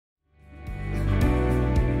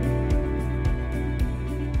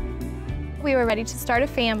we were ready to start a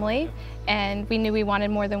family, and we knew we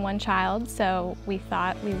wanted more than one child, so we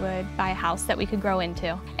thought we would buy a house that we could grow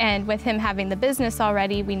into. And with him having the business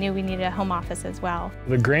already, we knew we needed a home office as well.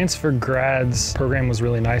 The Grants for Grads program was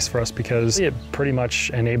really nice for us because it pretty much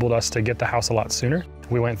enabled us to get the house a lot sooner.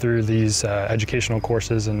 We went through these educational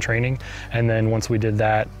courses and training, and then once we did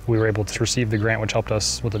that, we were able to receive the grant, which helped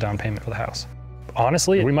us with the down payment for the house.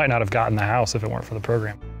 Honestly, we might not have gotten the house if it weren't for the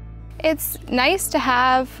program. It's nice to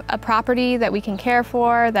have a property that we can care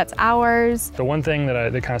for, that's ours. The one thing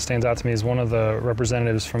that kind of stands out to me is one of the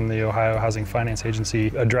representatives from the Ohio Housing Finance Agency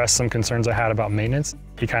addressed some concerns I had about maintenance.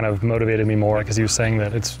 He kind of motivated me more because he was saying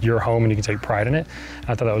that it's your home and you can take pride in it.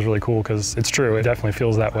 I thought that was really cool because it's true, it definitely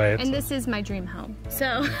feels that way. And this is my dream home,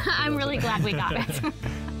 so I'm really glad we got it.